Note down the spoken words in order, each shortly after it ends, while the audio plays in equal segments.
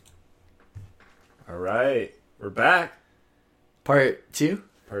All right, we're back. Part 2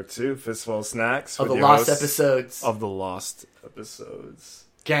 Part 2, Fistful of Snacks. of the with your Lost hosts episodes. Of the Lost episodes.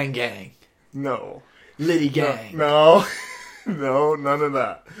 Gang gang. No. Liddy gang. No. No, none of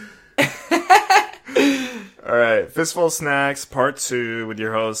that. All right, Fistful of Snacks, Part 2 with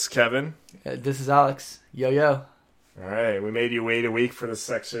your host, Kevin. This is Alex. Yo, yo. All right, we made you wait a week for this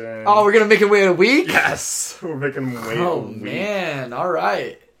section. Oh, we're going to make it wait a week? Yes! We're making them wait a Oh, week. man. All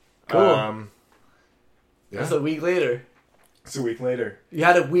right. Cool. Yeah. That's a week later. It's a week later. You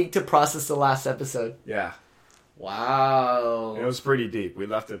had a week to process the last episode. Yeah. Wow. It was pretty deep. We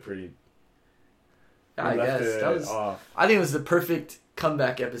left it pretty... I guess. That was, off. I think it was the perfect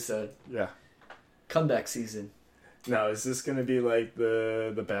comeback episode. Yeah. Comeback season. Now, is this going to be like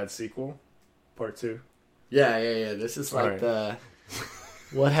the bad sequel? Part 2? Yeah. This is like All right. the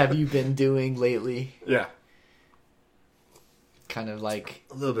what have you been doing lately? Yeah. Kind of like...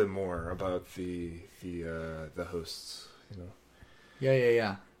 A little bit more about the hosts, you know.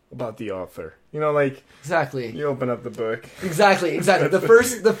 Yeah. About the author. You know, like, Exactly. you open up the book. Exactly.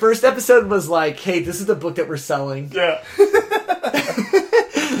 The first episode was like, hey, this is the book that we're selling. Yeah.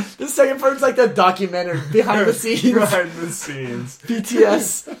 The second part's like the documentary behind the scenes. Behind the scenes.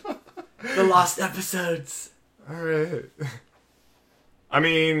 BTS. The lost episodes. Alright. I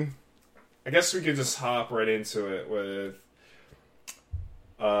mean, I guess we could just hop right into it with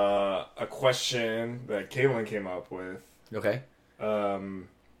a question that Caitlin came up with. Okay.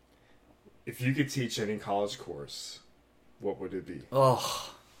 If you could teach any college course, what would it be?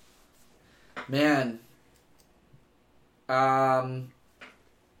 Oh. Man. I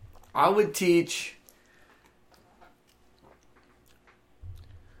would teach...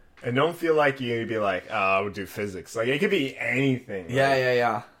 And don't feel like you'd be like, oh, I would do physics. Like, it could be anything.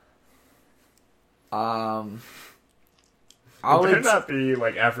 Yeah. I It would... not be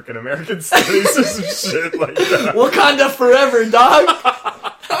like African American studies or some shit like that. Wakanda forever, dog!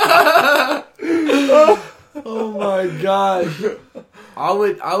 Oh my gosh. I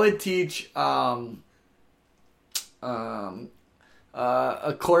would teach a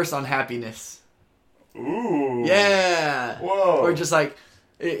course on happiness. Ooh. Yeah. Whoa. Or just like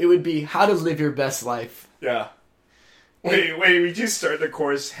it would be how to live your best life. Yeah. Wait, we just start the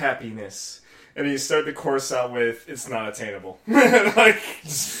course happiness. And you start the course out with, it's not attainable. Like,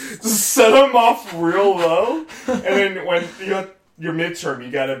 just set them off real low. And then when your midterm, you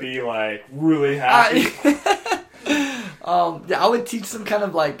gotta be like, really happy. Yeah, I would teach some kind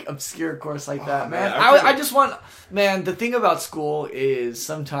of like obscure course like that, man. man, I just want, man, the thing about school is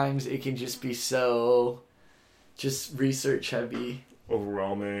sometimes it can just be so just research heavy.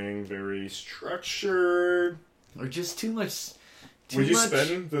 Overwhelming, very structured. Or just too much. Would you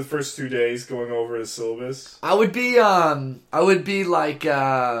spend the first 2 days going over the syllabus? I would be like,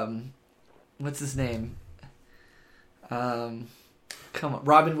 what's his name? Come on,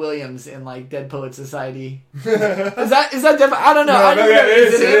 Robin Williams in like Dead Poet Society. Is that Dead? I don't know. I don't know.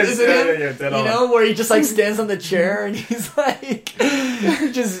 Is it him? Yeah, dead you on. know, where he just like stands on the chair and he's like,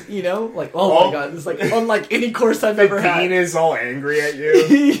 just like, my god, it's like unlike any course I've ever had. Dean is all angry at you.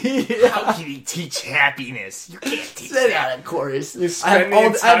 Yeah. How can he teach happiness? You can't teach Set out of course. You I spend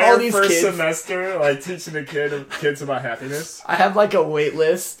have the entire all these first kids. semester like teaching the kids about happiness. I have like a wait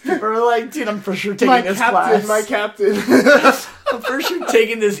list. People are like, dude, I'm for sure taking this class. My captain. I'm for sure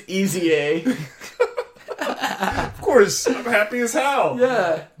taking this easy A. Of course, I'm happy as hell.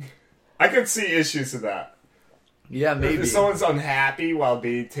 Yeah. I could see issues with that. Yeah, maybe. If someone's unhappy while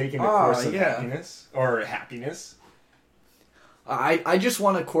taking a course of yeah. happiness or happiness. I just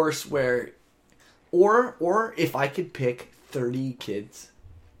want a course where, or if I could pick 30 kids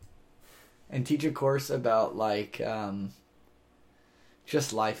and teach a course about like,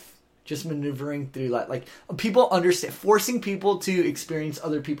 just life. Just maneuvering through like people understand, forcing people to experience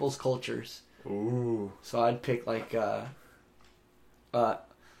other people's cultures. Ooh. So I'd pick like an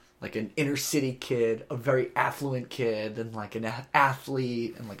inner city kid, a very affluent kid, and like an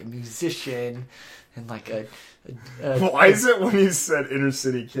athlete, and like a musician, and like a Why is it when you said inner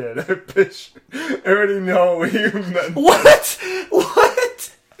city kid, I already know what you meant. What?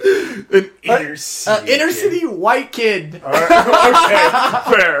 An inner city inner kid. city white kid. All right. Okay,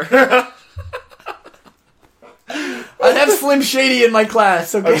 fair. I'd have Slim Shady in my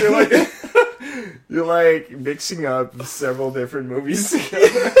class. Okay. I feel like you're like mixing up several different movies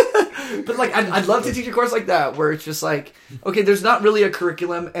together. But like, I'd love to teach a course like that where it's just like, okay, there's not really a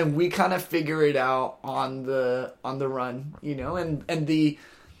curriculum, and we kind of figure it out on the run, you know, and the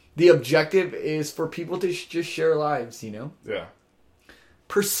objective is for people to just share lives, you know. Yeah.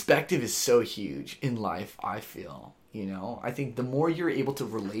 Perspective is so huge in life, I feel. You know, I think the more you're able to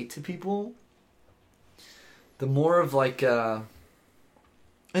relate to people, the more of like, and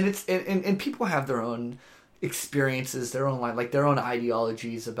it's and people have their own experiences, their own life, like their own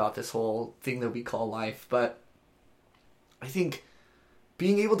ideologies about this whole thing that we call life. But I think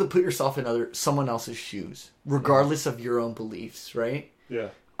being able to put yourself in someone else's shoes, regardless of your own beliefs, right? Yeah.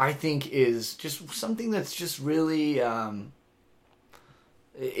 I think is just something that's just really,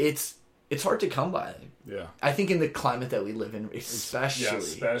 it's hard to come by. Yeah. I think in the climate that we live in,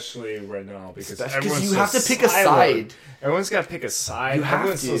 especially right now, because you have to pick a side. Everyone's got to pick a side. You have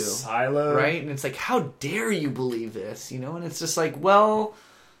Everyone's to, so siloed, right? And it's like, how dare you believe this? You know, and it's just like, well,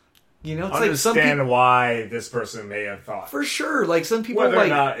 you know, it's like some people, why this person may have thought for sure. Like some people, whether like, or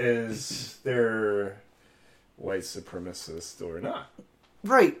not is they're white supremacist or not.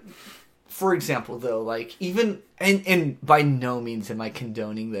 Right. For example, though, like even and by no means am I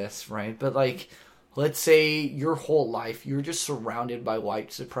condoning this, right? But like, let's say your whole life you're just surrounded by white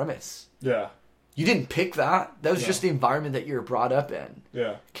supremacists. Yeah. You didn't pick that. That was just the environment that you're brought up in.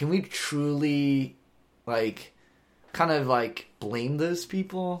 Yeah. Can we truly, like, kind of like blame those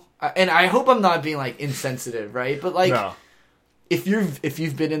people? And I hope I'm not being like insensitive, right? But like, no. if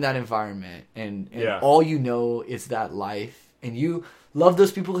you've been in that environment and all you know is that life, and you love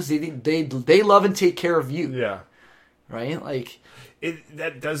those people because they love and take care of you. Yeah. Right? Like,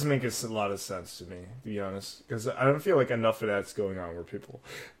 that does make a lot of sense to me, to be honest. Because I don't feel like enough of that's going on where people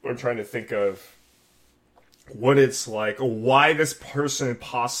are trying to think of what it's like, or why this person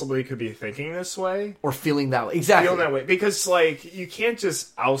possibly could be thinking this way. Or feeling that way. Exactly. Feeling that way. Because, like, you can't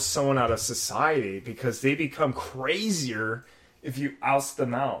just oust someone out of society because they become crazier if you oust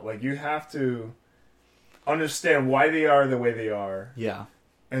them out. Like, you have to understand why they are the way they are. Yeah.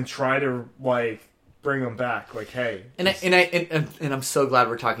 And try to, like, bring them back. Like, hey. And I'm so glad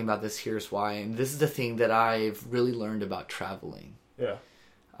we're talking about this. Here's why. And this is the thing that I've really learned about traveling. Yeah.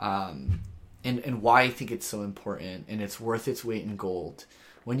 And why I think it's so important, and it's worth its weight in gold.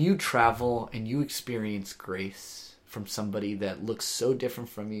 When you travel and you experience grace from somebody that looks so different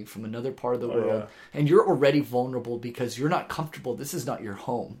from you, from another part of the world, and you're already vulnerable because you're not comfortable. This is not your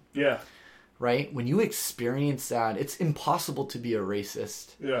home. Yeah. Right? When you experience that, it's impossible to be a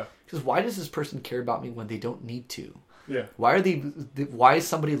racist. Yeah. Because why does this person care about me when they don't need to? Yeah. Why why is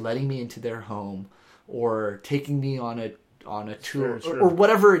somebody letting me into their home or taking me on a tour or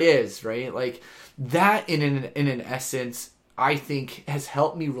whatever it is, right? Like that in an essence, I think has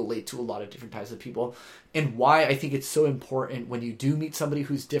helped me relate to a lot of different types of people, and why I think it's so important when you do meet somebody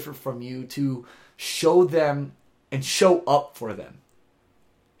who's different from you to show them and show up for them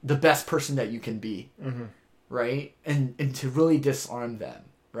the best person that you can be, right? And to really disarm them,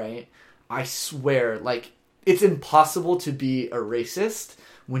 right? I swear, like, it's impossible to be a racist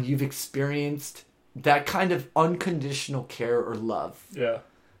when you've experienced that kind of unconditional care or love. Yeah.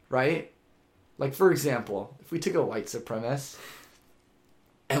 Right? Like, for example, if we took a white supremacist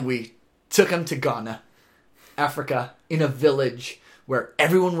and we took him to Ghana, Africa, in a village where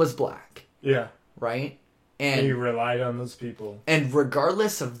everyone was black. Yeah. Right? And you relied on those people. And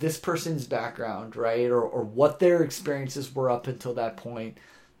regardless of this person's background, right, or what their experiences were up until that point,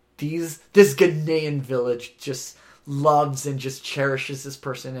 this Ghanaian village just loves and just cherishes this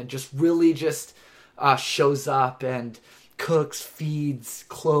person and just really just shows up and cooks, feeds,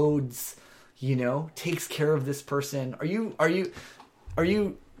 clothes, takes care of this person. Are you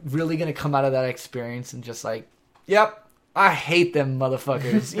really gonna come out of that experience and just like, yep, I hate them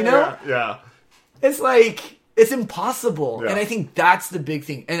motherfuckers, Yeah. It's like, it's impossible. Yeah. And I think that's the big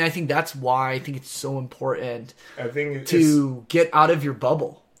thing. And I think that's why I think it's so important to get out of your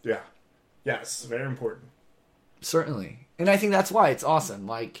bubble. Yeah. Yes, very important. Certainly. And I think that's why it's awesome.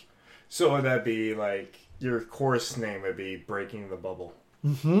 Like, so would that be like, your course name would be Breaking the Bubble.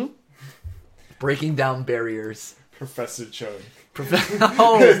 Mm-hmm. Breaking down barriers. Professor Chung.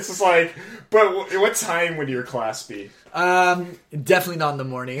 Oh. It's just like, but what time would your class be? Definitely not in the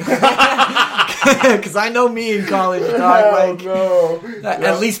morning. Because I know me in college, dog.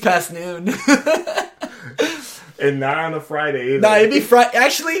 At least past noon. And not on a Friday either. Nah, it'd be Friday.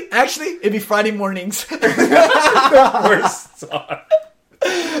 Actually, it'd be Friday mornings. Worst time.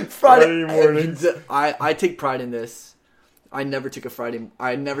 Friday mornings. I take pride in this. I never took a Friday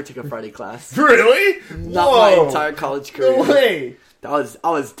class. Really? Not my entire college career. No way. I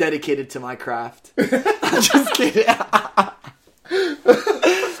was dedicated to my craft. I'm just kidding.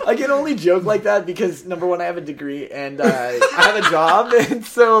 I can only joke like that because, number one, I have a degree and I have a job, and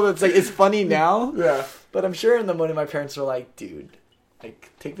so it's funny now. Yeah. But I'm sure in the morning my parents were like, "Dude,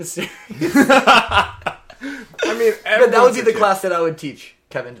 like, take this serious." I mean, but that would be the class that I would teach,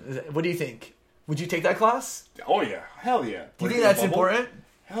 Kevin. What do you think? Would you take that class? Oh yeah, hell yeah. Do you think that's important?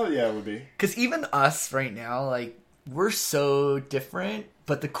 Hell yeah, it would be. Because even us right now, like, we're so different,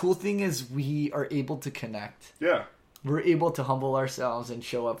 but the cool thing is we are able to connect. Yeah. We're able to humble ourselves and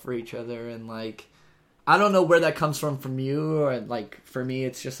show up for each other, and like, I don't know where that comes from you, or like for me,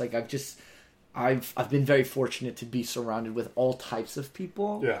 it's just like I've been very fortunate to be surrounded with all types of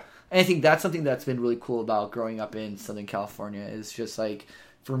people. Yeah. And I think that's something that's been really cool about growing up in Southern California is just like,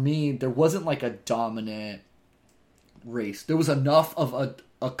 for me, there wasn't like a dominant race. There was enough of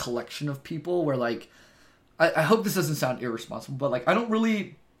a collection of people where like, I hope this doesn't sound irresponsible, but like I don't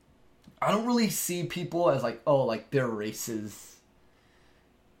really see people as like, oh, like they're races.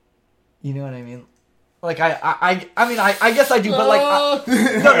 You know what I mean? Like I mean I guess I do, but like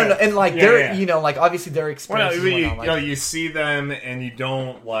no, and like they're you know, like obviously their experiences. Well, you see them and you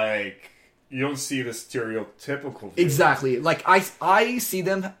don't see the stereotypical view. Exactly. Like I see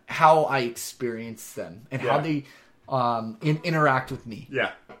them how I experience them and how they interact with me.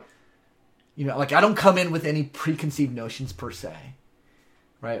 Yeah. You know, like I don't come in with any preconceived notions per se,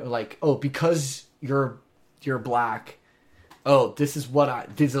 right? Or like, oh, because you're black, oh, these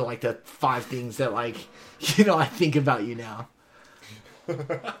are like the 5 things that like, you know, I think about you now.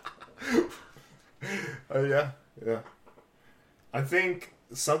 Yeah. I think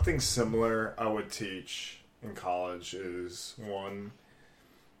something similar I would teach in college is one,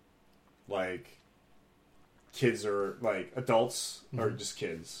 like, kids are like adults are just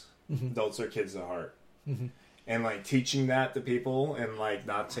kids. Mm-hmm. Adults are kids at heart. Mm-hmm. And like teaching that to people and like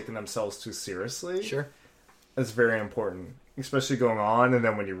not taking themselves too seriously. Sure. That's very important. Especially going on, and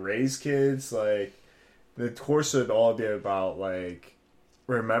then when you raise kids, like the course should all be about like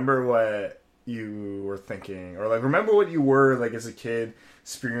remember what you were thinking, or like remember what you were like as a kid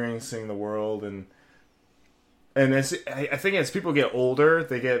experiencing the world, and it's, I think as people get older,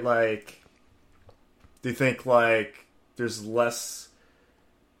 they get like they think like there's less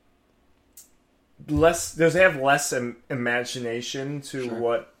they have less imagination to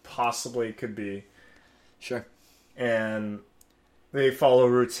what possibly could be. Sure. And they follow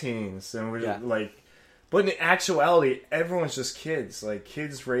routines, and we're like, but in actuality, everyone's just kids, like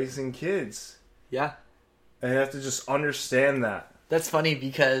kids raising kids. Yeah. And you have to just understand that. That's funny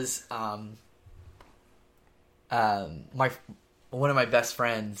because one of my best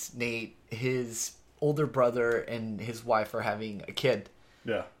friends, Nate, his older brother and his wife are having a kid.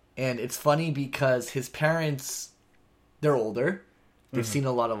 Yeah. And it's funny because his parents, they're older. They've seen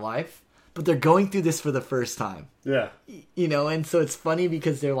a lot of life. But they're going through this for the first time. Yeah. You know, and so it's funny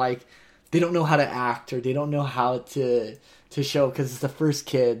because they're like, they don't know how to act or they don't know how to show because it's the first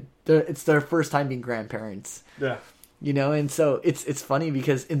kid. It's their first time being grandparents. Yeah. You know, and so it's funny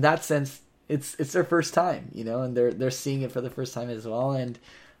because in that sense, it's their first time, you know, and they're seeing it for the first time as well. And,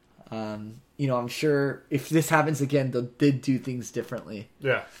 you know, I'm sure if this happens again, they'll do things differently.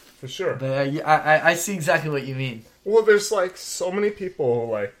 Yeah, for sure. But I see exactly what you mean. Well, there's like so many people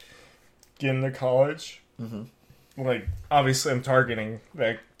like get into college. Mm-hmm. Like, obviously I'm targeting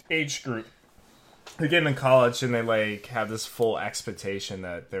that age group. They get into college and they like have this full expectation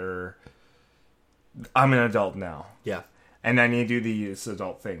that I'm an adult now. Yeah. And I need to do these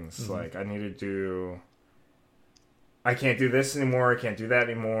adult things. Mm-hmm. Like, I can't do this anymore. I can't do that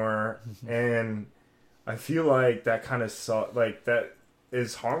anymore. Mm-hmm. And I feel like that kind of that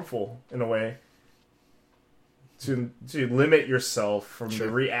is harmful in a way. To limit yourself from the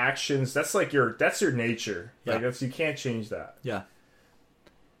reactions. That's like that's your nature. Yeah. Like you can't change that. Yeah.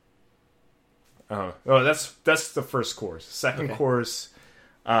 Oh, that's the first course. Second course,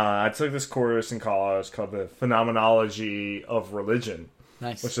 I took this course in college called the Phenomenology of Religion.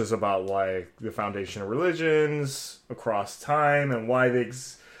 Nice. Which is about like the foundation of religions across time and why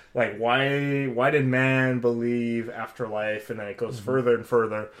why did man believe afterlife, and then it goes further and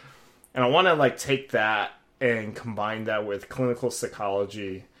further. And I want to like take that and combine that with clinical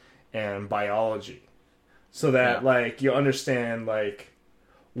psychology and biology, so that like you understand like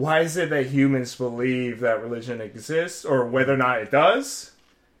why is it that humans believe that religion exists, or whether or not it does,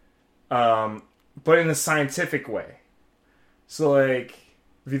 but in a scientific way. So like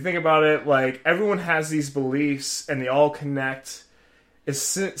if you think about it, like everyone has these beliefs and they all connect. It's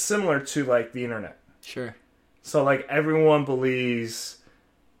similar to like the internet. Sure. So like everyone believes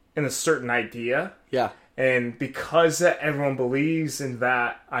in a certain idea. Yeah. And because everyone believes in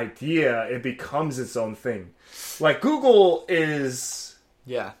that idea, it becomes its own thing. Like Google is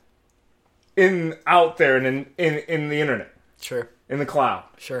out there and in the internet. Sure. In the cloud.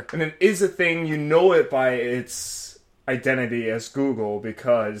 Sure. And it is a thing, you know it by its identity as Google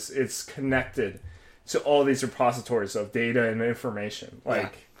because it's connected to all these repositories of data and information.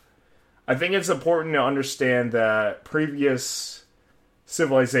 Like I think it's important to understand that previous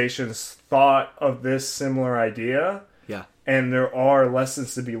civilizations thought of this similar idea. Yeah. And there are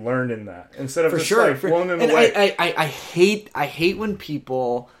lessons to be learned in that. Instead of For just sure. like blown in the way. I hate when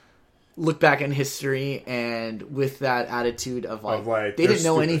people look back in history and with that attitude of like they didn't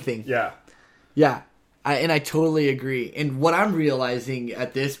know anything. Yeah. Yeah. And I totally agree. And what I'm realizing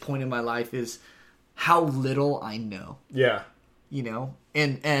at this point in my life is how little I know. Yeah. You know?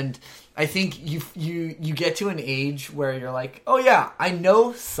 And I think you get to an age where you're like, oh yeah, I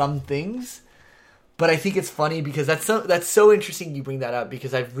know some things. But I think it's funny because that's so interesting you bring that up,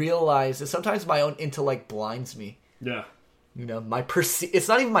 because I've realized that sometimes my own intellect blinds me. Yeah. You know, it's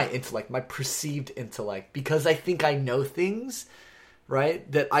not even my intellect, my perceived intellect, because I think I know things, right?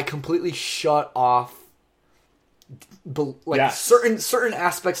 That I completely shut off certain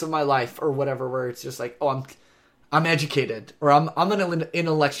aspects of my life or whatever, where it's just like, oh, I'm educated, or I'm an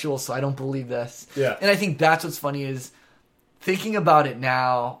intellectual, so I don't believe this. Yeah. And I think that's what's funny is thinking about it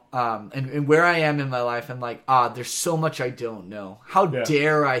now, and where I am in my life, I'm like, there's so much I don't know. How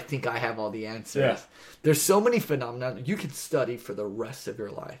dare I think I have all the answers? Yeah. There's so many phenomena you can study for the rest of your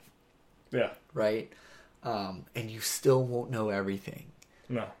life. Yeah. Right? And you still won't know everything.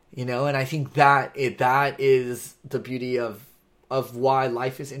 No. You know, and I think that is the beauty of why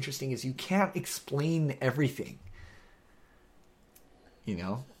life is interesting, is you can't explain everything. You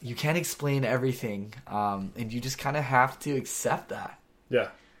know, you can't explain everything, and you just kind of have to accept that. Yeah.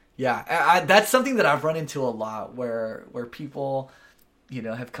 Yeah, that's something that I've run into a lot, where people, you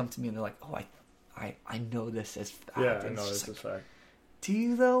know, have come to me and they're like, "Oh, I know this as fact." Yeah, I know this as fact. Do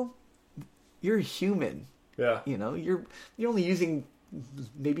you though? You're a human. Yeah. You know, you're only using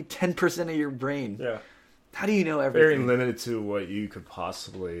maybe 10% of your brain. Yeah. How do you know everything? Very limited to what you could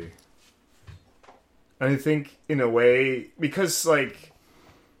possibly. I think in a way, because like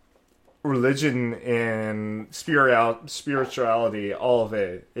religion and spirituality, all of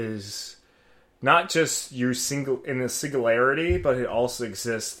it is not just you in a singularity, but it also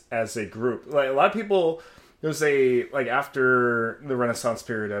exists as a group. Like a lot of people, there was after the Renaissance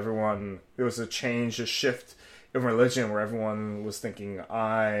period, there was a change, a shift in religion where everyone was thinking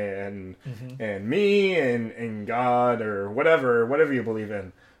I and me and God or whatever you believe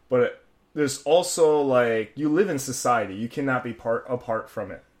in. But there's also like you live in society, you cannot be apart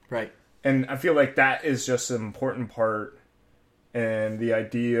from it. Right. And I feel like that is just an important part, and the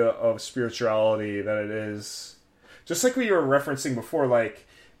idea of spirituality, that it is just like we were referencing before, like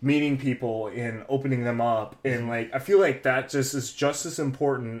meeting people and opening them up, and like I feel like that just is just as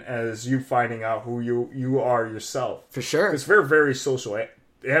important as you finding out who you are yourself. For sure, it's very, very social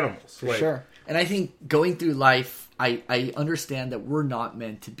animals. For sure. And I think going through life, I understand that we're not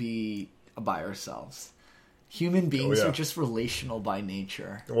meant to be by ourselves. Human beings are just relational by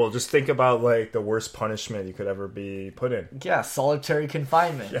nature. Well, just think about like the worst punishment you could ever be put in. Yeah, solitary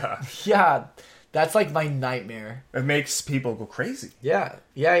confinement. Yeah. Yeah, that's like my nightmare. It makes people go crazy. Yeah.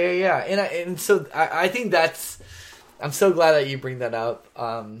 And so I think I'm so glad that you bring that up,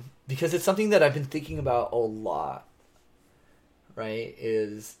 because it's something that I've been thinking about a lot, right?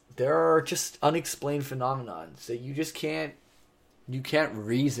 Is there are just unexplained phenomena that you can't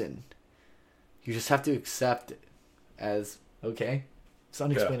reason. You just have to accept it as, okay, it's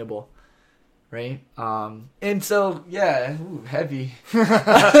unexplainable, right? And so, heavy.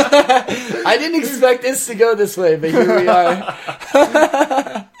 I didn't expect this to go this way, but here we are.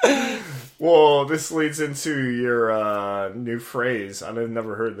 Well, this leads into your new phrase. I've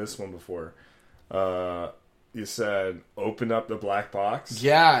never heard this one before. You said, open up the black box.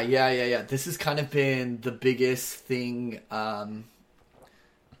 Yeah. This has kind of been the biggest thing.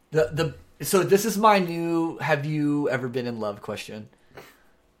 So this is my new "Have you ever been in love?" question,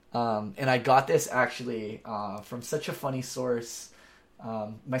 and I got this actually from such a funny source.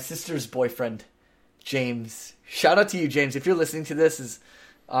 My sister's boyfriend, James. Shout out to you, James, if you're listening to this.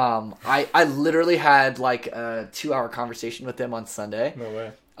 I literally had like a 2-hour conversation with him on Sunday. No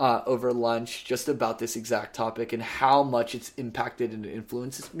way. Over lunch, just about this exact topic and how much it's impacted and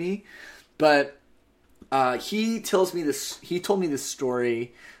influences me. But he told me this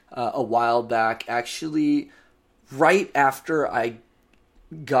story a while back, actually, right after my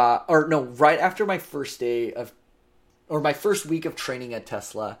first my first week of training at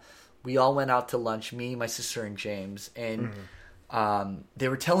Tesla. We all went out to lunch, me, my sister, and James, and they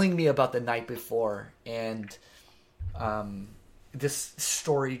were telling me about the night before, and this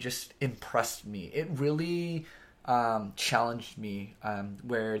story just impressed me. It really challenged me,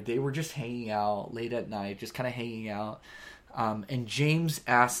 where they were just hanging out late at night, just kind of hanging out. And James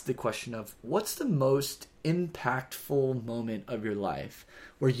asked the question of, what's the most impactful moment of your life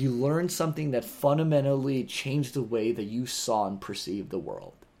where you learned something that fundamentally changed the way that you saw and perceived the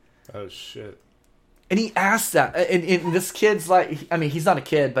world? Oh, shit. And he asked that. And this kid's like, I mean, he's not a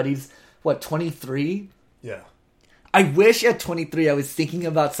kid, but he's, 23? Yeah. I wish at 23 I was thinking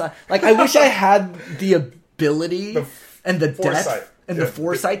about something. Like, I wish I had the ability and the depth and the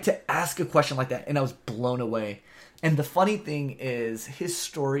foresight to ask a question like that. And I was blown away. And the funny thing is, his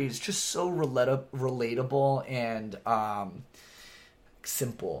story is just so relatable and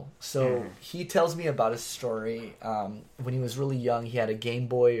simple. So he tells me about his story. When he was really young, he had a Game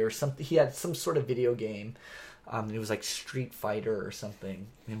Boy or something. He had some sort of video game. It was like Street Fighter or something.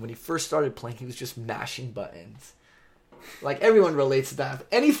 And when he first started playing, he was just mashing buttons. Like, everyone relates to that.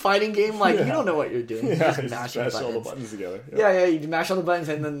 Any fighting game, like, you don't know what you're doing. You're just mashing buttons. all the buttons together. Yeah, you mash all the buttons,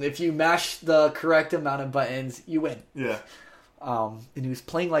 and then if you mash the correct amount of buttons, you win. Yeah. And he was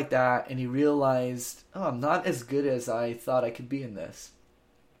playing like that, and he realized, I'm not as good as I thought I could be in this.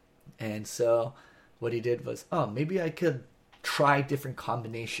 And so what he did was, maybe I could try different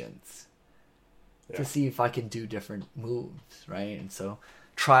combinations to see if I can do different moves, right? And so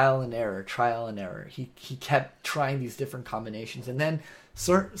trial and error. He kept trying these different combinations, and then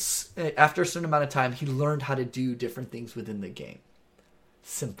after a certain amount of time, he learned how to do different things within the game.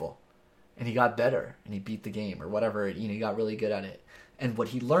 Simple. And he got better, and he beat the game, or whatever. He got really good at it. And what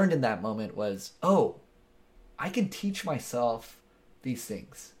he learned in that moment was, I can teach myself these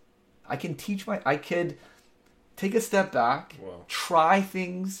things. I could take a step back, try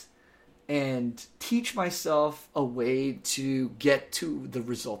things, and teach myself a way to get to the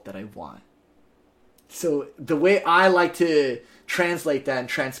result that I want. So the way I like to translate that and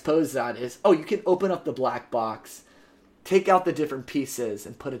transpose that is, you can open up the black box, take out the different pieces,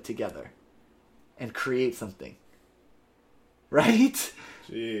 and put it together and create something. Right?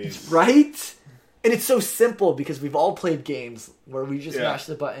 Jeez. Right? And it's so simple because we've all played games where we just mash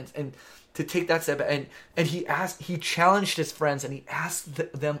the buttons, and to take that step, and he challenged his friends, and he asked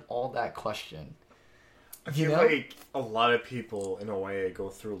them all that question. I feel like a lot of people, in a way, go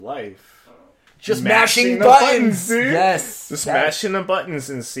through life just mashing buttons, dude. Yes, just mashing the buttons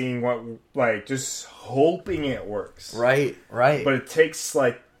and seeing what, just hoping it works. Right. But it takes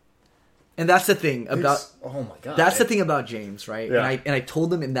and that's the thing about. Oh my god, that's the thing about James, right? Yeah. And I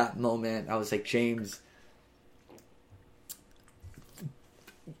told him in that moment, I was like, James,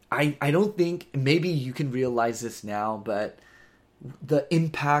 I don't think, maybe you can realize this now, but the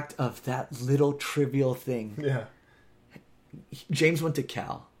impact of that little trivial thing. Yeah. James went to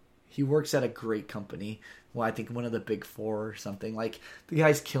Cal. He works at a great company. Well, I think one of the big four or something. Like, the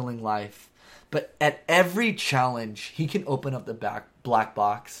guy's killing life. But at every challenge, he can open up the black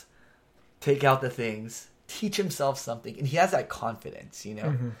box, take out the things, teach himself something. And he has that confidence,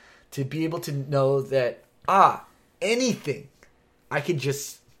 to be able to know that, anything, I could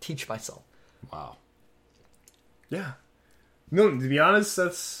just teach myself. Wow. Yeah. No, to be honest,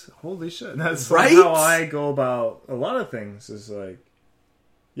 that's holy shit. That's right? How I go about a lot of things. Is I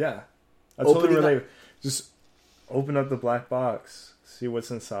totally relate. Just open up the black box, see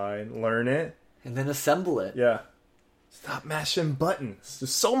what's inside, learn it, and then assemble it. Yeah. Stop mashing buttons.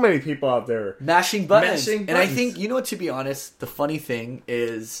 There's so many people out there mashing buttons. And I think, to be honest, the funny thing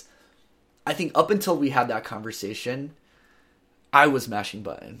is, I think up until we had that conversation, I was mashing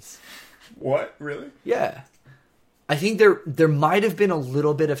buttons. What? Really? Yeah. I think there might have been a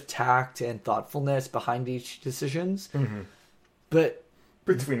little bit of tact and thoughtfulness behind each decisions. Mm-hmm. But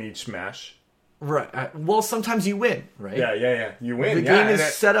between each smash. Right. Well, sometimes you win, right? Yeah. You win. The game is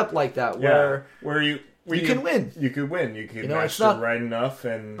set up like that where you can win. You could win. You could mash it right enough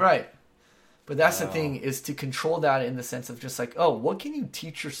and right. But that's the thing, is to control that in the sense of just like, what can you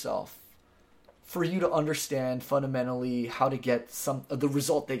teach yourself for you to understand fundamentally how to get the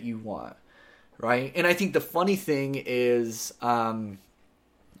result that you want, right? And I think the funny thing is, that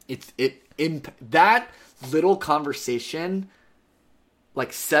little conversation,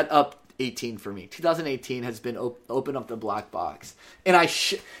 set up 18 for me. 2018 has been open up the black box, and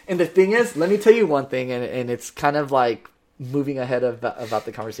and the thing is, let me tell you one thing, and it's kind of like moving ahead about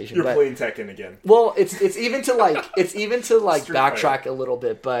the conversation. You're playing Tekken again. Well, it's even to backtrack a little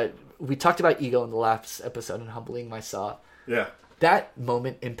bit, but we talked about ego in the last episode and humbling myself. Yeah. That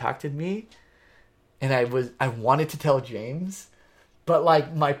moment impacted me, and I wanted to tell James, but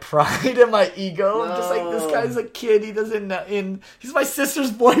my pride and my ego, I'm just this guy's a kid, he doesn't know, he's my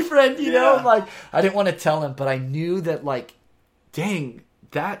sister's boyfriend, you know? I didn't want to tell him, but I knew that dang,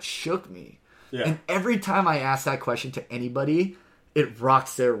 that shook me. Yeah. And every time I ask that question to anybody, it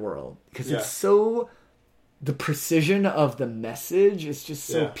rocks their world because it's so the precision of the message is just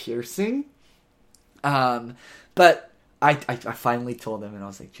so piercing. But I finally told him, and I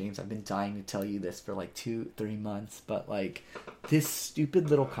was like, James, I've been dying to tell you this for like 2-3 months, but like this stupid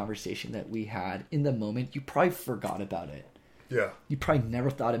little conversation that we had in the moment, you probably forgot about it. Yeah. You probably never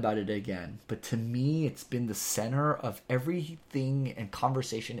thought about it again. But to me, it's been the center of everything and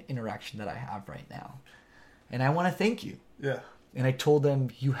conversation interaction that I have right now. And I want to thank you. Yeah. And I told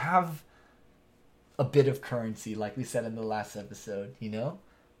him, you have a bit of currency, like we said in the last episode, you know,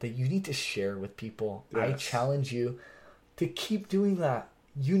 that you need to share with people. Yes. I challenge you to keep doing that.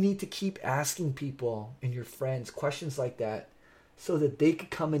 You need to keep asking people and your friends questions like that so that they could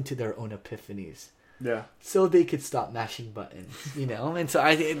come into their own epiphanies. Yeah. So they could stop mashing buttons, you know? And so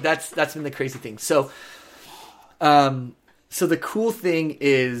I think that's been the crazy thing. So so the cool thing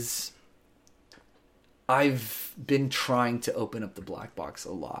is I've been trying to open up the black box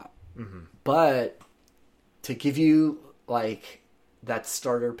a lot. Mm-hmm. But to give you like that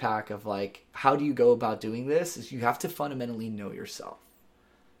starter pack of like, how do you go about doing this, is you have to fundamentally know yourself.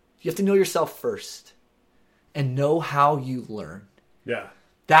 You have to know yourself first and know how you learn. Yeah.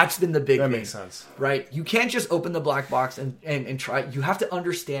 That's been the big thing. That makes sense. Right? You can't just open the black box and try. You have to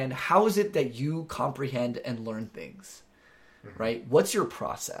understand, how is it that you comprehend and learn things? Mm-hmm. Right? What's your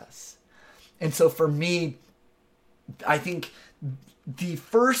process? And so for me, I think the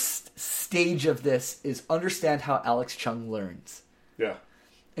first stage of this is understand how Alex Chung learns. Yeah.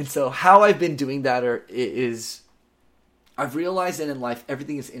 And so how I've been doing that is I've realized that in life,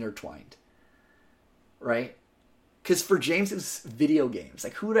 everything is intertwined. Right? Because for James, it's video games.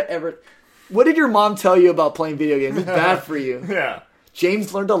 Like, who would have ever... What did your mom tell you about playing video games? It's bad for you. Yeah.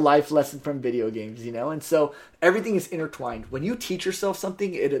 James learned a life lesson from video games, you know? And so everything is intertwined. When you teach yourself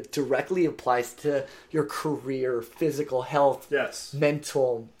something, it directly applies to your career, physical health, yes,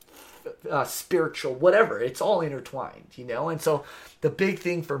 mental, spiritual, whatever. It's all intertwined, you know? And so the big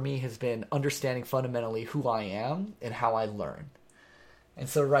thing for me has been understanding fundamentally who I am and how I learn. And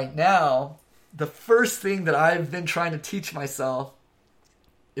so right now, the first thing that I've been trying to teach myself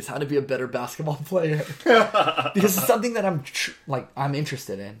is how to be a better basketball player. Because it's something that I'm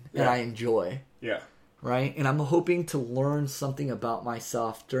interested in and I enjoy. Yeah. Right? And I'm hoping to learn something about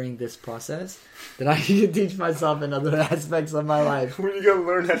myself during this process that I can teach myself in other aspects of my life. What are you going to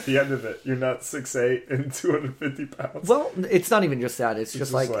learn at the end of it? You're not 6'8" and 250 pounds. Well, it's not even just that. It's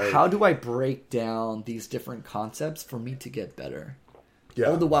just like, how do I break down these different concepts for me to get better? Yeah.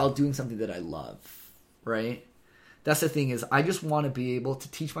 All the while doing something that I love. Right? That's the thing, is I just want to be able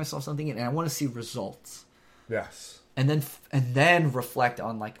to teach myself something and I want to see results. Yes. And then reflect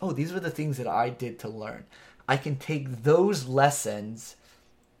on like, oh, these are the things that I did to learn. I can take those lessons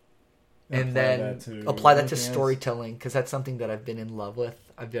and then apply that to storytelling, because that's something that I've been in love with.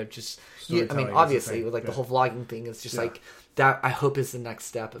 I've just, obviously with like the whole vlogging thing, it's just like that. I hope is the next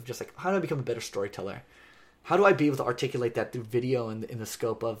step of just like, how do I become a better storyteller? How do I be able to articulate that through video in the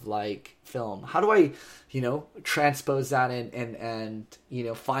scope of like film? How do I, transpose that and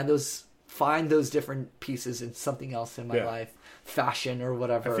find those different pieces in something else in my life, fashion or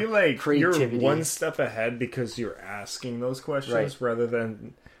whatever. I feel like creativity. You're one step ahead because you're asking those questions rather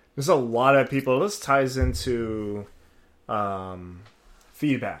than. There's a lot of people. This ties into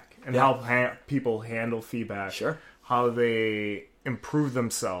feedback and how people handle feedback. Sure. How they improve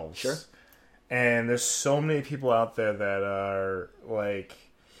themselves. Sure. And there's so many people out there that are like,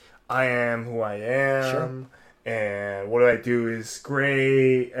 I am who I am. Sure. And what I do is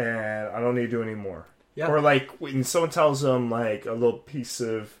great, and I don't need to do any more. Yeah. Or like when someone tells them like a little piece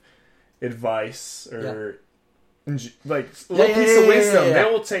of advice or like a little piece of wisdom, they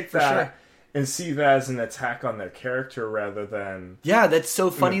will take that and see that as an attack on their character rather than that's so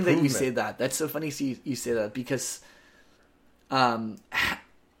funny that you say that. That's so funny you say that, because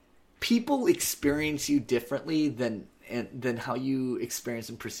people experience you differently than how you experience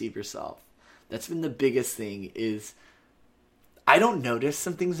and perceive yourself. That's been the biggest thing, is I don't notice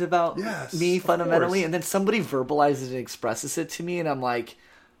some things about me fundamentally, and then somebody verbalizes and expresses it to me, and I'm like,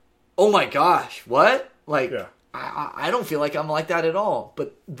 oh my gosh, what? Like, I don't feel like I'm like that at all.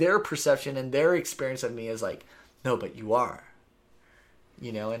 But their perception and their experience of me is like, no, but you are.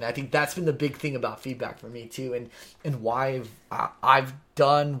 And I think that's been the big thing about feedback for me too, and why I've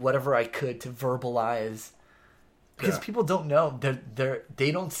done whatever I could to verbalize. Because people don't know.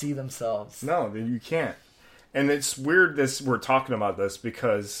 They don't see themselves. No, you can't. And it's weird we're talking about this,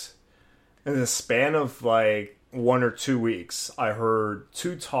 because in the span of like 1 or 2 weeks, I heard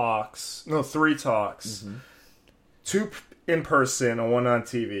 3 talks, mm-hmm. 2 in person and 1 on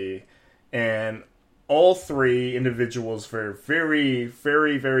TV, and all three individuals were very,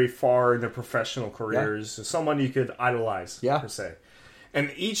 very, very far in their professional careers. Someone you could idolize, per se.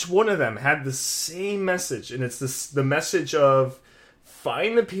 And each one of them had the same message, and it's the message of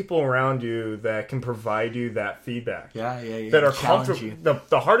find the people around you that can provide you that feedback. That are comfortable.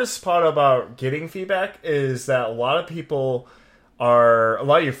 The hardest part about getting feedback is that a lot of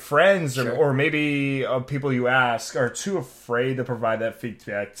your friends or maybe people you ask are too afraid to provide that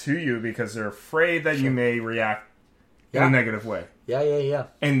feedback to you because they're afraid that you may react in a negative way.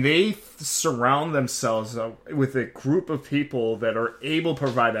 And they surround themselves with a group of people that are able to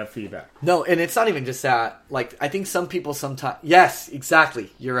provide that feedback. No, and it's not even just that. Like, I think some people sometimes... Yes, exactly.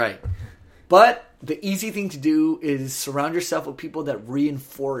 You're right. But the easy thing to do is surround yourself with people that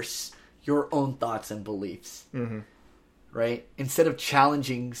reinforce your own thoughts and beliefs. Mm-hmm. Right? Instead of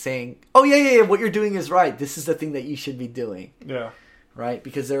challenging, saying, oh, yeah, what you're doing is right. This is the thing that you should be doing. Yeah. Right?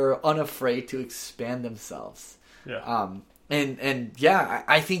 Because they're unafraid to expand themselves. Yeah.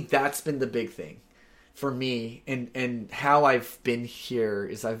 I think that's been the big thing for me and how I've been here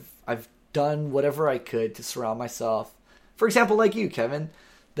is I've done whatever I could to surround myself, for example, like you, Kevin,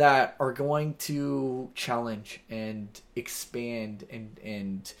 that are going to challenge and expand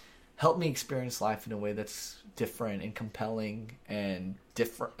and help me experience life in a way that's different and compelling and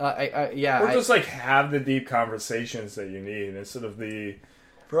different. Or just like have the deep conversations that you need instead of the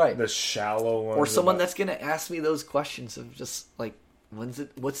shallow ones. Or someone that's going to ask me those questions of just like,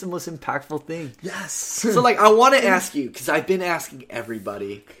 what's the most impactful thing? Yes. So like, I want to ask you because I've been asking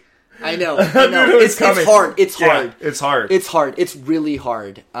everybody. I know. It's hard. It's hard. It's hard. It's really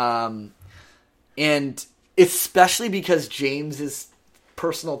hard. And especially because James's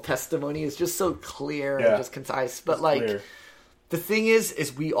personal testimony is just so clear and just concise. But like, clear. The thing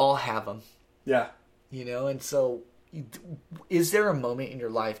is we all have them. Yeah. And so is there a moment in your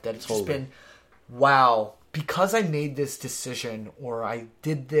life that it's just been, wow, because I made this decision or I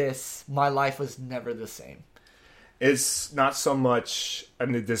did this, my life was never the same? It's not so much a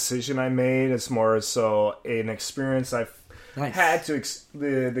decision I made. It's more so an experience I've had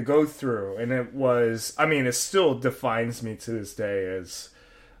to go through. And it was, it still defines me to this day as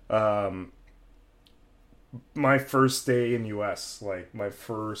my first day in U.S. Like, my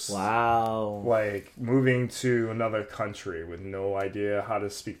first... Wow. Like, moving to another country with no idea how to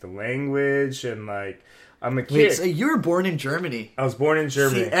speak the language. And, like, I'm a kid. Wait, so you were born in Germany. I was born in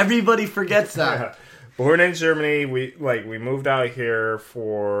Germany. See, everybody forgets that. Yeah. Born in Germany, we moved out here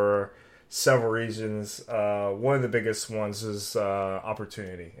for several reasons. One of the biggest ones is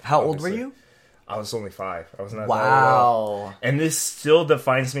opportunity. How old were you? I was only 5. I was not wow. that old. And this still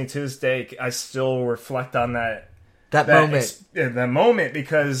defines me to this day. I still reflect on that moment. That moment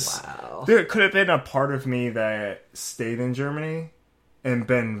because there could have been a part of me that stayed in Germany and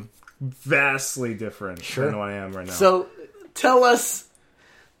been vastly different than what I am right now. So tell us,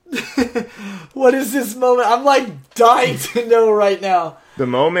 what is this moment? I'm like dying to know right now. The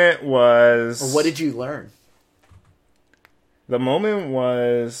moment was... Or what did you learn? The moment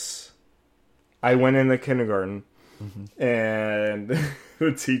was... I went into kindergarten, and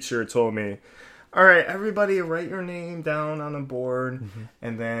the teacher told me, all right, everybody write your name down on a board,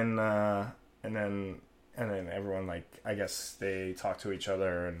 and then everyone, like, I guess they talk to each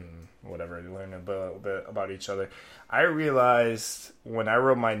other and whatever, they learn a bit about each other. I realized when I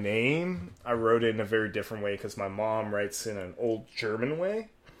wrote my name, I wrote it in a very different way because my mom writes in an old German way.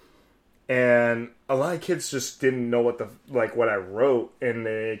 And a lot of kids just didn't know what I wrote, and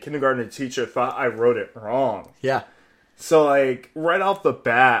the kindergarten teacher thought I wrote it wrong. Yeah. So, like, right off the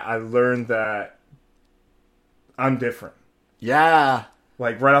bat, I learned that I'm different. Yeah.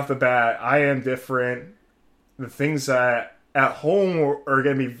 Like, right off the bat, I am different. The things that at home are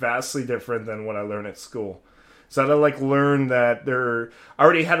going to be vastly different than what I learned at school. So I had to, learn that I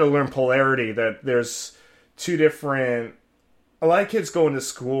already had to learn polarity, that there's two different... A lot of kids go into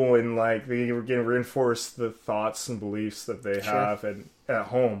school and, they were getting reinforced the thoughts and beliefs that they have at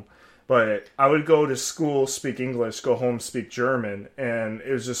home. But I would go to school, speak English, go home, speak German. And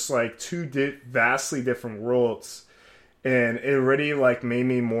it was just, two vastly different worlds. And it already, made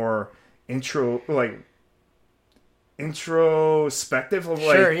me more introspective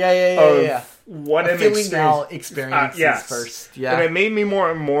of, what I'm feeling now experiences first. Yeah. And it made me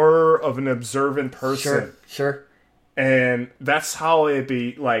more and more of an observant person. Sure. And that's how it'd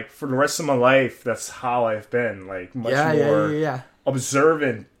be, for the rest of my life, that's how I've been, much more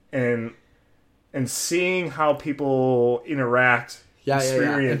observant and seeing how people interact,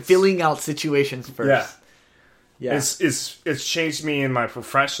 experience. And filling out situations first. Yeah. It's changed me in my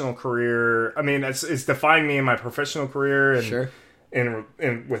professional career. I mean, it's defined me in my professional career. And in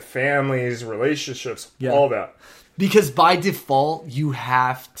with families, relationships, Yeah. all that. Because by default, you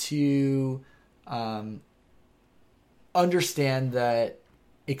have to understand that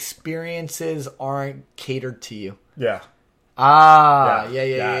experiences aren't catered to you. Yeah. Yeah.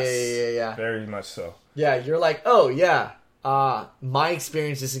 Very much so. Yeah, you're like, oh yeah, my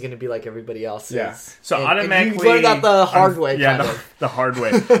experience isn't going to be like everybody else's. Yeah. So and automatically, you learn that the hard way. Yeah, kind of. the hard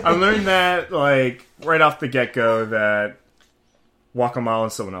way. I learned that like right off the get go that walk a mile in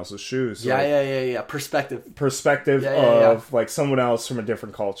someone else's shoes. Yeah. Perspective of like someone else from a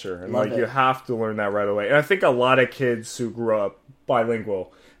different culture, and Love like it. you have to learn that right away. And I think a lot of kids who grew up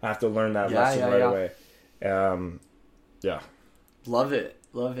bilingual have to learn that lesson right away. Yeah. Love it.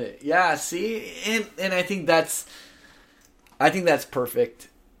 Yeah, see, and I think that's perfect,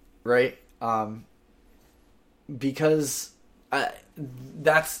 right? Because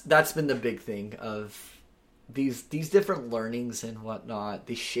that's been the big thing of these different learnings and whatnot.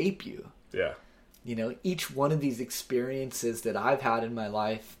 They shape you. Yeah. You know, each one of these experiences that I've had in my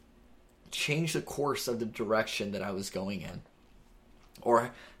life changed the course of the direction that I was going in,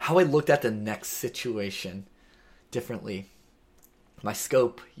 or how I looked at the next situation differently. My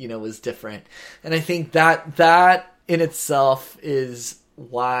scope, was different. And I think that in itself is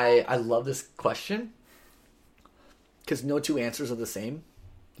why I love this question. Because no two answers are the same.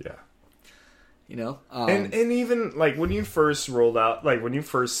 Yeah. And even like when you first rolled out, like when you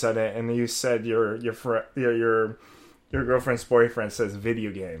first said it, and you said your girlfriend's boyfriend says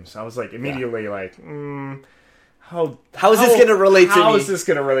video games, I was like immediately like, how is this going to relate to me? How is this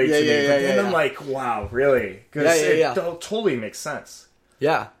going to relate to me? But then I'm like, wow, really? Because it totally makes sense.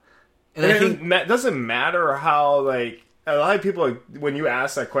 Yeah. And I think it doesn't matter how, like, a lot of people, when you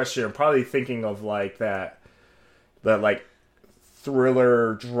ask that question, are probably thinking of like that like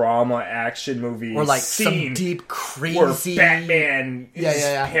thriller, drama, action movie, or like scene some deep, crazy, where Batman, his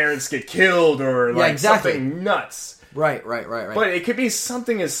parents get killed, or like something nuts. Right. But it could be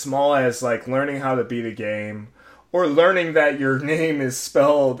something as small as like learning how to beat a game, or learning that your name is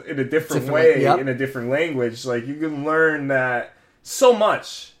spelled in a different way, in a different language. Like, you can learn that so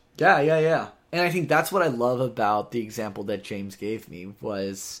much. Yeah. And I think that's what I love about the example that James gave me.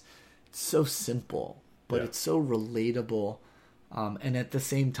 Was so simple, but it's so relatable. And at the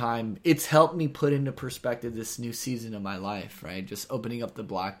same time, it's helped me put into perspective this new season of my life, right? Just opening up the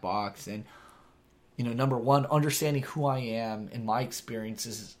black box and, number one, understanding who I am and my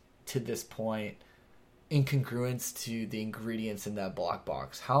experiences to this point in congruence to the ingredients in that black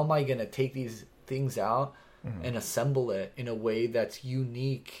box. How am I going to take these things out and assemble it in a way that's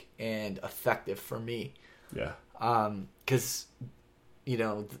unique and effective for me? Yeah. Because,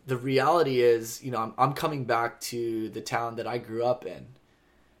 the reality is, I'm coming back to the town that I grew up in,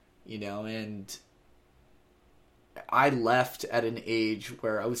 and I left at an age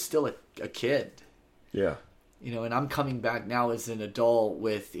where I was still a kid. Yeah. And I'm coming back now as an adult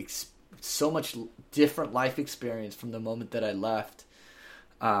with so much different life experience from the moment that I left.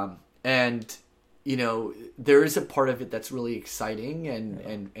 And, there is a part of it that's really exciting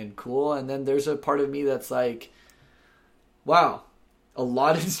and cool. And then there's a part of me that's like, wow, a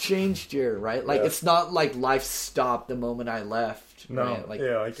lot has changed here, right? Like, it's not like life stopped the moment I left. No. Right?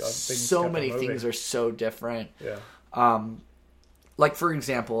 Like, so many things are so different. Yeah. Like, for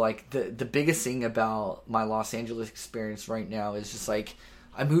example, like the biggest thing about my Los Angeles experience right now is just like,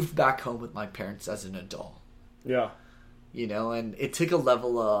 I moved back home with my parents as an adult. Yeah. And it took a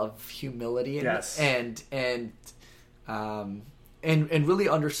level of humility and really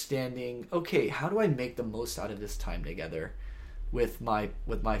understanding, okay, how do I make the most out of this time together with my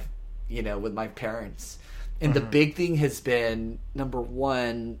parents? And the big thing has been, number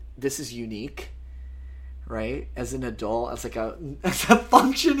one, this is unique. Right, as an adult, as a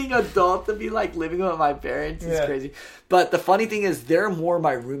functioning adult, to be like living with my parents is crazy. But the funny thing is, they're more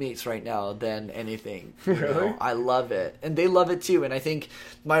my roommates right now than anything. Really? I love it, and they love it too. And I think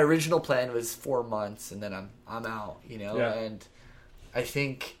my original plan was 4 months, and then I'm out. And I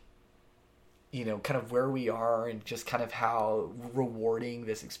think kind of where we are, and just kind of how rewarding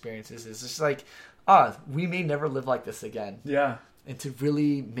this experience is. It's just like, we may never live like this again. Yeah, and to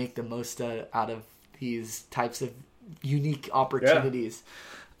really make the most out of these types of unique opportunities.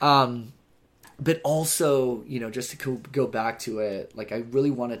 But also, just to go back to it, like, I really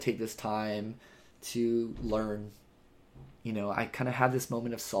want to take this time to learn. I kind of had this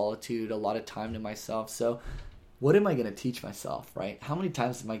moment of solitude, a lot of time to myself. So what am I going to teach myself, right? How many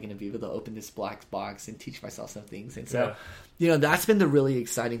times am I going to be able to open this black box and teach myself some things? And so, that's been the really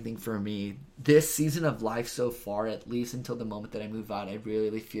exciting thing for me. This season of life so far, at least until the moment that I move out, I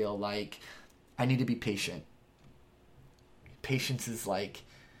really feel like I need to be patient. patience is like,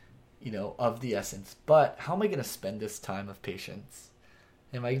 of the essence. But how am I going to spend this time of patience?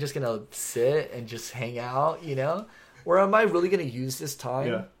 Am I just going to sit and just hang out, Or am I really going to use this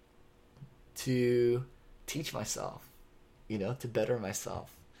time to teach myself, to better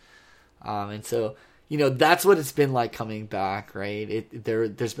myself? And so, that's what it's been like coming back, right?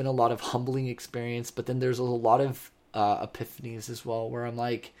 There's been a lot of humbling experience, but then there's a lot of epiphanies as well, where I'm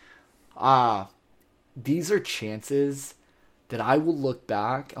like, these are chances that I will look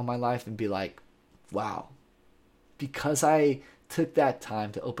back on my life and be like, wow, because I took that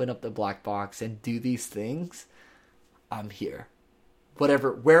time to open up the black box and do these things, I'm here.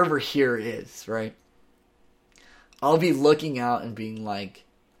 Wherever here is, right? I'll be looking out and being like,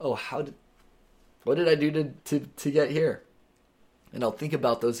 oh, what did I do to get here? And I'll think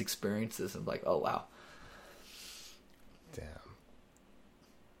about those experiences and like, oh, wow. Damn.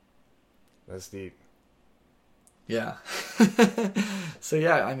 That's deep. Yeah. So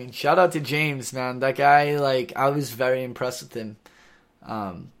yeah, I mean, shout out to James, man. That guy, like, I was very impressed with him.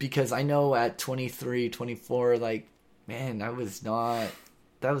 Because I know at 23, 24, like, man, that was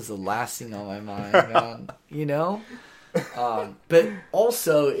the last thing on my mind, man. But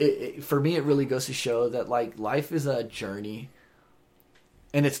also, for me, it really goes to show that, like, life is a journey.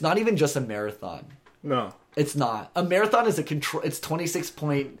 And it's not even just a marathon. No. It's not. A marathon is it's 26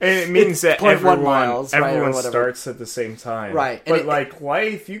 point... And it means that 0.1 miles, everyone right, starts at the same time. Right. But,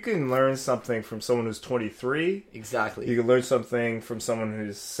 life, you can learn something from someone who's 23. Exactly. You can learn something from someone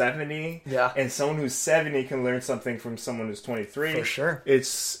who's 70. Yeah. And someone who's 70 can learn something from someone who's 23. For sure. It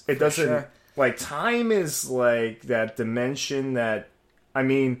doesn't... Sure. Like, time is, like, that dimension that... I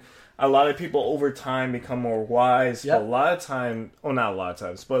mean, a lot of people over time become more wise. Yep. But a lot of time... Well, not a lot of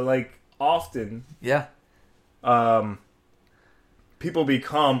times, but, like, often... Yeah. People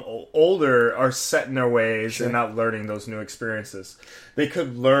become older, are set in their ways, Sure. and not learning those new experiences. They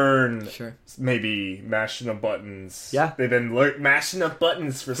could learn maybe mashing up buttons. Yeah. They've been mashing up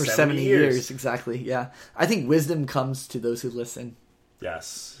buttons for 70 years. Exactly, yeah. I think wisdom comes to those who listen.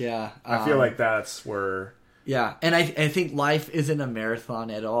 Yes. Yeah. I feel like that's where... Yeah, and I think life isn't a marathon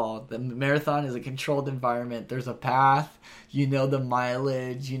at all. The marathon is a controlled environment. There's a path. The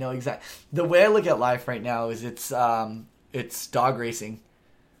mileage. Exactly. The way I look at life right now is it's dog racing.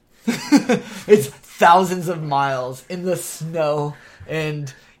 It's thousands of miles in the snow,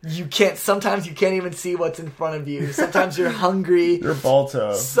 and sometimes you can't even see what's in front of you. Sometimes you're hungry. You're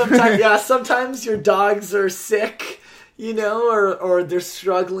Balto. Sometimes your dogs are sick. Or they're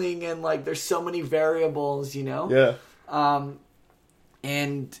struggling, and like there's so many variables, Yeah.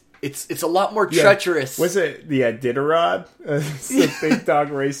 And it's a lot more treacherous. Was it the Iditarod? It's the big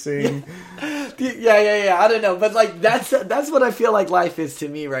dog racing. Yeah. I don't know, but like that's what I feel like life is to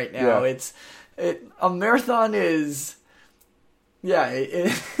me right now. Yeah. A marathon is. Yeah,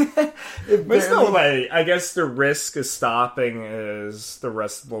 but it's not like, I guess the risk of stopping is the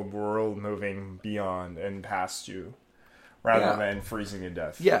rest of the world moving beyond and past you. Rather than freezing to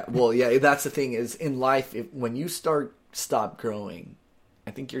death. Yeah, well, yeah, that's the thing is in life, when you stop growing,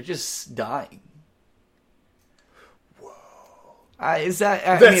 I think you're just dying. Whoa. That's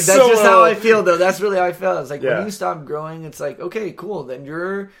just how I feel, though. That's really how I feel. It's like when you stop growing, it's like, okay, cool. Then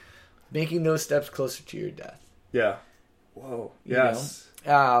you're making those steps closer to your death. Yeah. Whoa. Yes.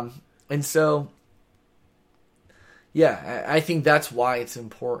 And so, yeah, I think that's why it's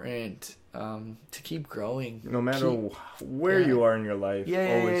important to keep growing. No matter where you are in your life,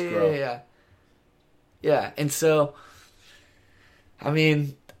 always grow. Yeah, and so, I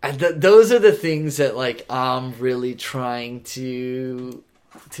mean, those are the things that, like, I'm really trying to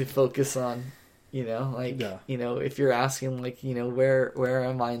focus on, if you're asking, like, where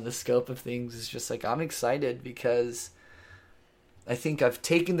am I in the scope of things, it's just, like, I'm excited because I think I've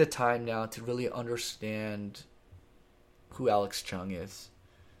taken the time now to really understand who Alex Chung is.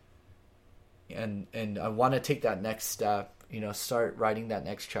 And I want to take that next step, start writing that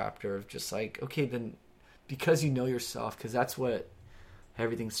next chapter of just like, okay, then because you know yourself, because that's what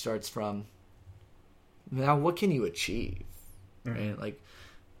everything starts from. Now, what can you achieve? Mm-hmm. Right? Like,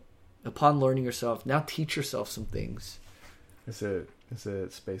 upon learning yourself, now teach yourself some things. Is it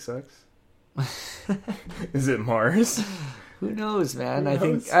SpaceX? Is it Mars? Who knows, man? I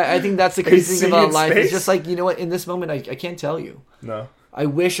think that's the crazy thing about life. It's just like, what? In this moment, I can't tell you. No. I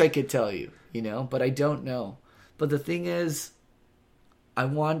wish I could tell you, but I don't know. But the thing is, I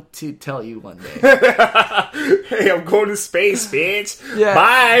want to tell you one day. Hey, I'm going to space, bitch. Yeah.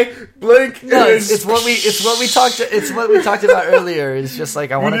 Bye. Blink. No, it's what we talked about earlier. It's just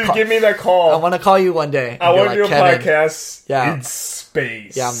like I want to give me that call. I want to call you one day. I want your podcast in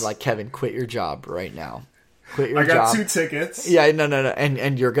space. Yeah, I'm like, Kevin, quit your job right now. quit your I got job. 2 tickets. Yeah, no.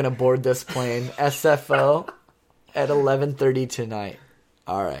 And you're going to board this plane, SFO, at 11:30 tonight.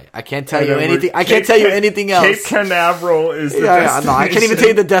 All right. I can't tell you anything. I can't tell you anything else. Cape Canaveral is the Yeah, destination. no, I can't even tell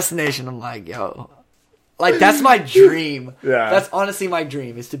you the destination. I'm like, yo. Like, that's my dream. Yeah. That's honestly my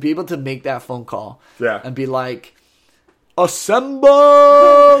dream, is to be able to make that phone call. Yeah. And be like,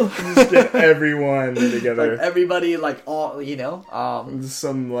 assemble! Just get everyone together. Like, everybody, like, all, you know?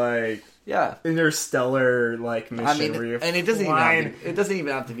 Some, like, Yeah. interstellar, like, mission I mean, where you're and it doesn't flying. it doesn't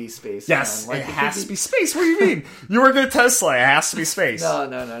even have to be space. Yes, man. Like, it has to be space. What do you mean? You work at Tesla. It has to be space. No.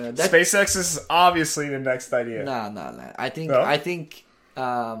 SpaceX is obviously the next idea. No. I think,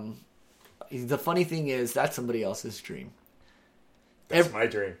 the funny thing is that's somebody else's dream. That's my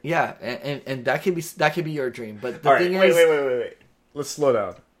dream. Yeah, and that could be your dream. But the All right, thing wait. is, Let's slow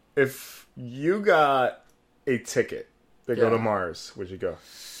down. If you got a ticket to go to Mars, would you go?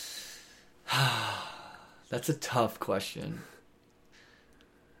 that's a tough question.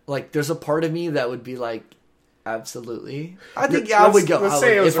 Like, there's a part of me that would be like, absolutely. I think I would go. Let's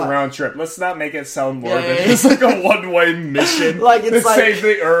say it was a round trip. Let's not make it sound more than yeah. it's like a one-way mission. Like, it's to like, save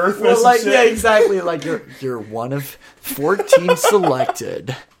the Earth. Or well, some like, shit. yeah, exactly. Like, you're one of 14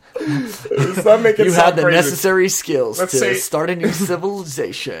 selected. Let's not make it You sound have the crazy. necessary skills Let's to say- start a new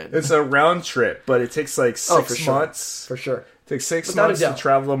civilization. It's a round trip, but it takes like 6 for sure. months. For sure. It takes 6 Without a months to doubt.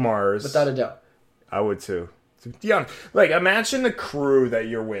 travel to Mars. Without a doubt. I would too. Yeah, like imagine the crew that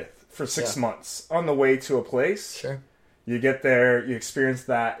you're with for 6 Yeah. months on the way to a place. Sure. You get there, you experience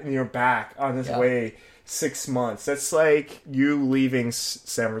that, and you're back on this way 6 months. That's like you leaving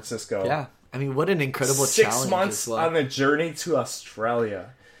San Francisco. Yeah. I mean, what an incredible 6 challenge months as well. on the journey to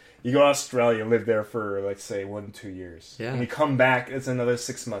Australia. You go to Australia, live there for, let's say, 1 to 2 years. Yeah. And you come back, it's another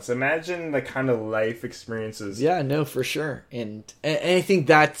 6 months. Imagine the kind of life experiences. Yeah, no, for sure. And I think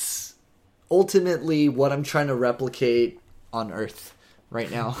that's ultimately what I'm trying to replicate on Earth right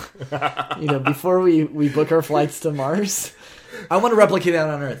now. Before we book our flights to Mars, I want to replicate that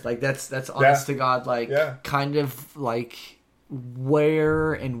on Earth. Like, that's honest to God, like, kind of like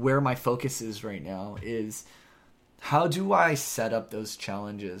where my focus is right now is how do I set up those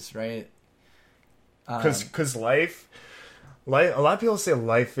challenges, right? Because life, a lot of people say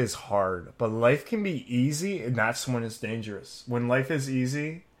life is hard, but life can be easy, and that's when it's dangerous. When life is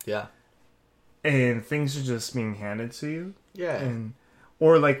easy, Yeah. and things are just being handed to you, Yeah.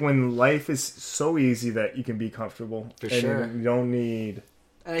 or like when life is so easy that you can be comfortable, For and sure. you don't need.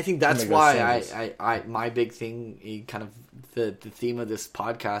 And I think that's make those why changes. I my big thing, kind of the theme of this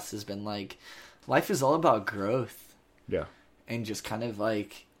podcast has been like, life is all about growth. Yeah. And just kind of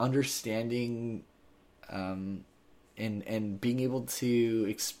like understanding, and being able to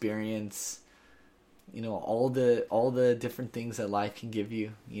experience, all the different things that life can give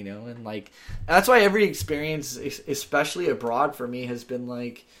you, and like, that's why every experience, especially abroad for me, has been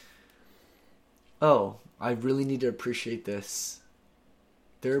like, oh, I really need to appreciate this.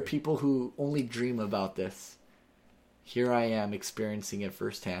 There are people who only dream about this. Here I am experiencing it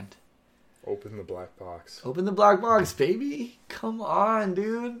firsthand. Open the black box. Open the black box, baby. Come on,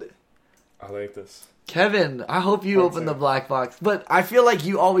 dude. I like this. Kevin, I hope you open the black box. But I feel like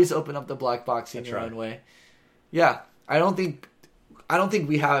you always open up the black box in your own way. Yeah. I don't think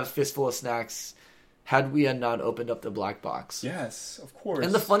we have Fistful of Snacks had we not opened up the black box. Yes, of course.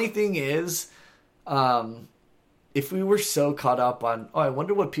 And the funny thing is, if we were so caught up on, I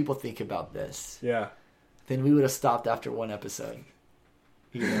wonder what people think about this, then we would have stopped after one episode.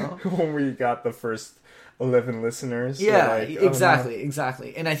 When we got the first 11 listeners. Yeah, like,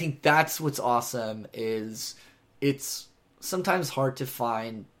 exactly. And I think that's what's awesome is it's sometimes hard to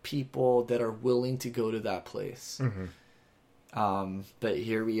find people that are willing to go to that place. Mm-hmm. But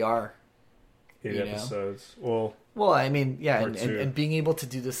here we are. 8 episodes. Well, I mean, yeah, Part two. and being able to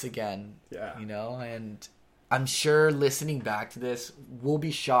do this again. Yeah. And I'm sure listening back to this, we'll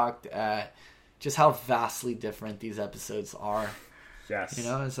be shocked at just how vastly different these episodes are. Yes.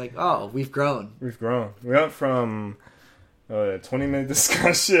 It's like, oh, we've grown. We went from a 20-minute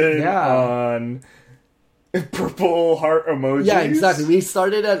discussion on purple heart emojis. Yeah, exactly. We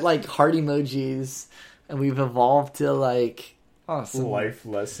started at like heart emojis, and we've evolved to like some life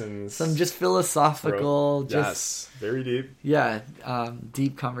lessons, some just philosophical, very deep. Yeah,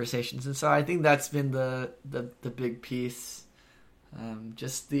 deep conversations. And so I think that's been the big piece,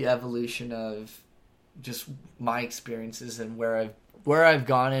 just the evolution of just my experiences and where I've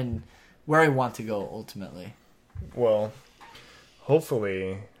gone and where I want to go ultimately. Well,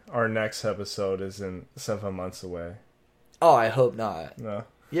 hopefully our next episode isn't 7 months away. Oh, I hope not. No.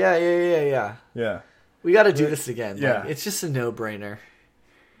 Yeah. Yeah. We got to do this again. Yeah. Like, it's just a no-brainer.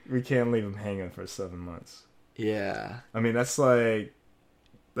 We can't leave them hanging for 7 months. Yeah. I mean, that's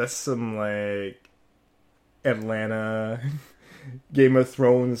some like Atlanta Game of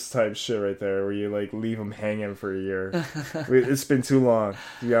Thrones type shit right there, where you like leave them hanging for a year. It's been too long.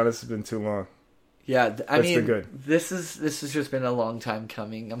 To be honest, it's been too long. Yeah, I mean, been good. This has just been a long time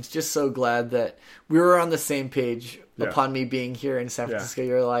coming. I'm just so glad that we were on the same page. Yeah. Upon me being here in San Francisco,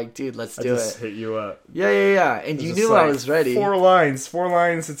 you're like, dude, let's do it. I just hit you up. Yeah. And you knew I was ready. 4 lines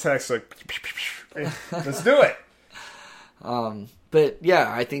of text, like, hey, let's do it. But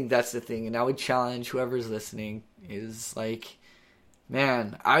yeah, I think that's the thing. And I would challenge whoever's listening is like,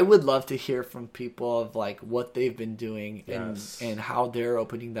 man, I would love to hear from people of like what they've been doing and how they're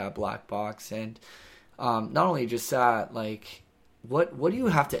opening that black box. And not only just that, like, what do you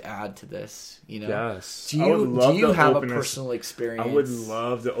have to add to this? You know, yes. Do you have a personal experience? I would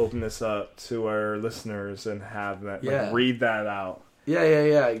love to open this up to our listeners and have that, like, read that out.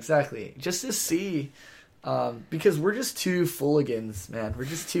 Yeah, exactly. Just to see. Because we're just two fooligans, man. We're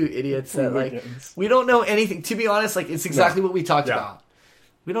just two idiots that like we don't know anything. To be honest, like it's exactly what we talked about.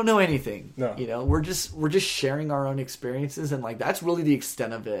 We don't know anything. No. You know, we're just sharing our own experiences, and like that's really the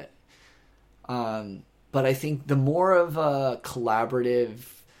extent of it. But I think the more of a collaborative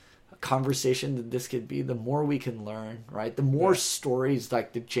conversation that this could be, the more we can learn, right? The more stories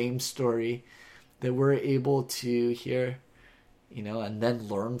like the James story that we're able to hear, you know, and then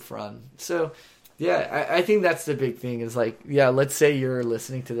learn from. So yeah, I think that's the big thing is like, yeah, let's say you're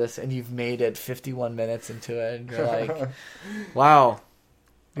listening to this and you've made it 51 minutes into it and you're like, wow.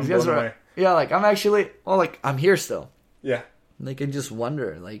 These guys are, like, I'm actually, like, I'm here still. Yeah. Like, I just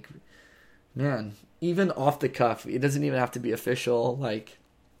wonder, like, man, even off the cuff, it doesn't even have to be official, like,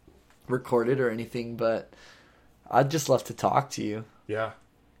 recorded or anything, but I'd just love to talk to you. Yeah.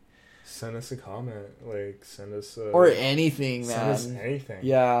 Send us a comment, like, send us a... Or anything, man. Send us anything.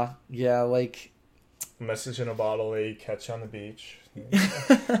 Yeah, like... A message in a bottle that you catch on the beach.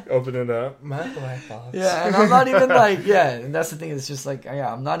 Open it up. My black box. Yeah, and I'm not even like, and that's the thing, it's just like,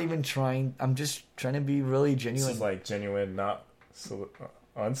 I'm not even trying, I'm just trying to be really genuine. This is like genuine, not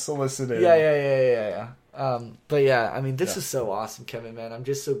unsolicited. Yeah. But yeah, I mean, this is so awesome, Kevin, man. I'm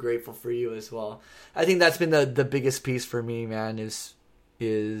just so grateful for you as well. I think that's been the biggest piece for me, man, is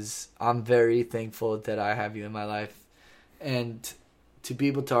I'm very thankful that I have you in my life. And to be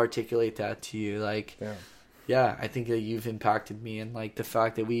able to articulate that to you, like, I think that you've impacted me, and like the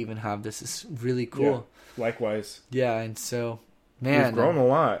fact that we even have this is really cool. Yeah, likewise. Yeah, and so, man, we've grown a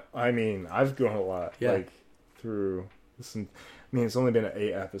lot. I mean, I've grown a lot. Yeah. Like through this. I mean, it's only been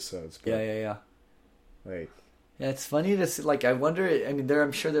 8 episodes. But yeah. Like, yeah, it's funny to see. Like, I wonder. I mean,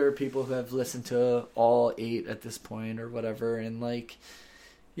 I'm sure there are people who have listened to all 8 at this point or whatever, and like,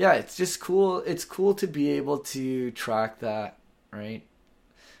 yeah, it's just cool. It's cool to be able to track that, right?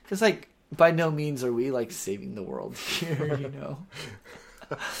 Because like, by no means are we like saving the world here, you know.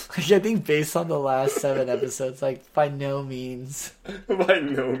 Like, I think based on the last 7 episodes, like by no means. By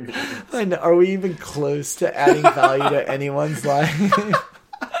no means. Are we even close to adding value to anyone's life?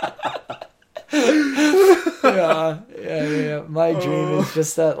 Yeah. My dream is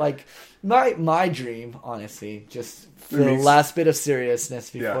just that, like, my dream, honestly, just for the last bit of seriousness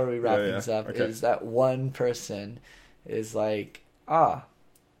before we wrap things up, is that one person is like,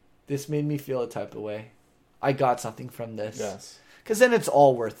 this made me feel a type of way. I got something from this. Yes. Because then it's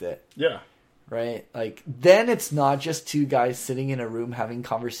all worth it. Yeah. Right? Like, then it's not just 2 guys sitting in a room having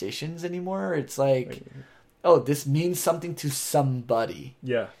conversations anymore. It's like, this means something to somebody.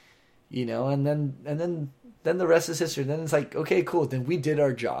 Yeah. You know, and then the rest is history. Then it's like, okay, cool. Then we did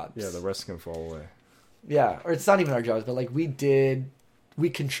our jobs. Yeah, the rest can fall away. Yeah. Or it's not even our jobs, but like we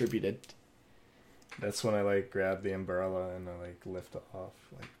contributed. That's when I like grab the umbrella and I like lift it off.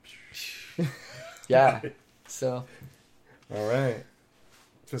 Like, yeah. So. All right.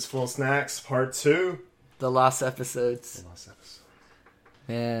 Fistful of Snacks, part 2. The last episodes.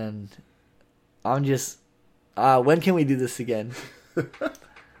 Man, I'm just. When can we do this again?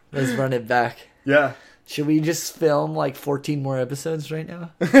 Let's run it back. Yeah. Should we just film like 14 more episodes right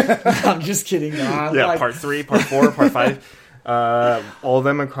now? I'm just kidding. No, part 3, part 4, part 5. All of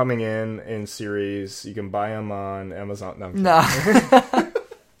them are coming in series. You can buy them on Amazon. No.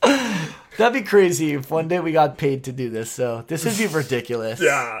 That'd be crazy if one day we got paid to do this. So this would be ridiculous.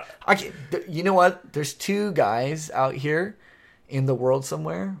 Yeah. You know what? There's 2 guys out here in the world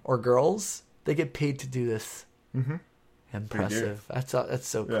somewhere, or girls. They get paid to do this. Mm-hmm. Impressive. That's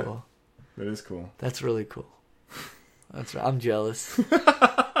so cool. That is cool. That's really cool. I'm jealous.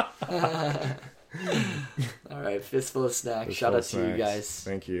 All right, Fistful of Snacks. Shout out to you guys.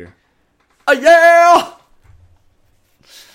 Thank you. Yeah!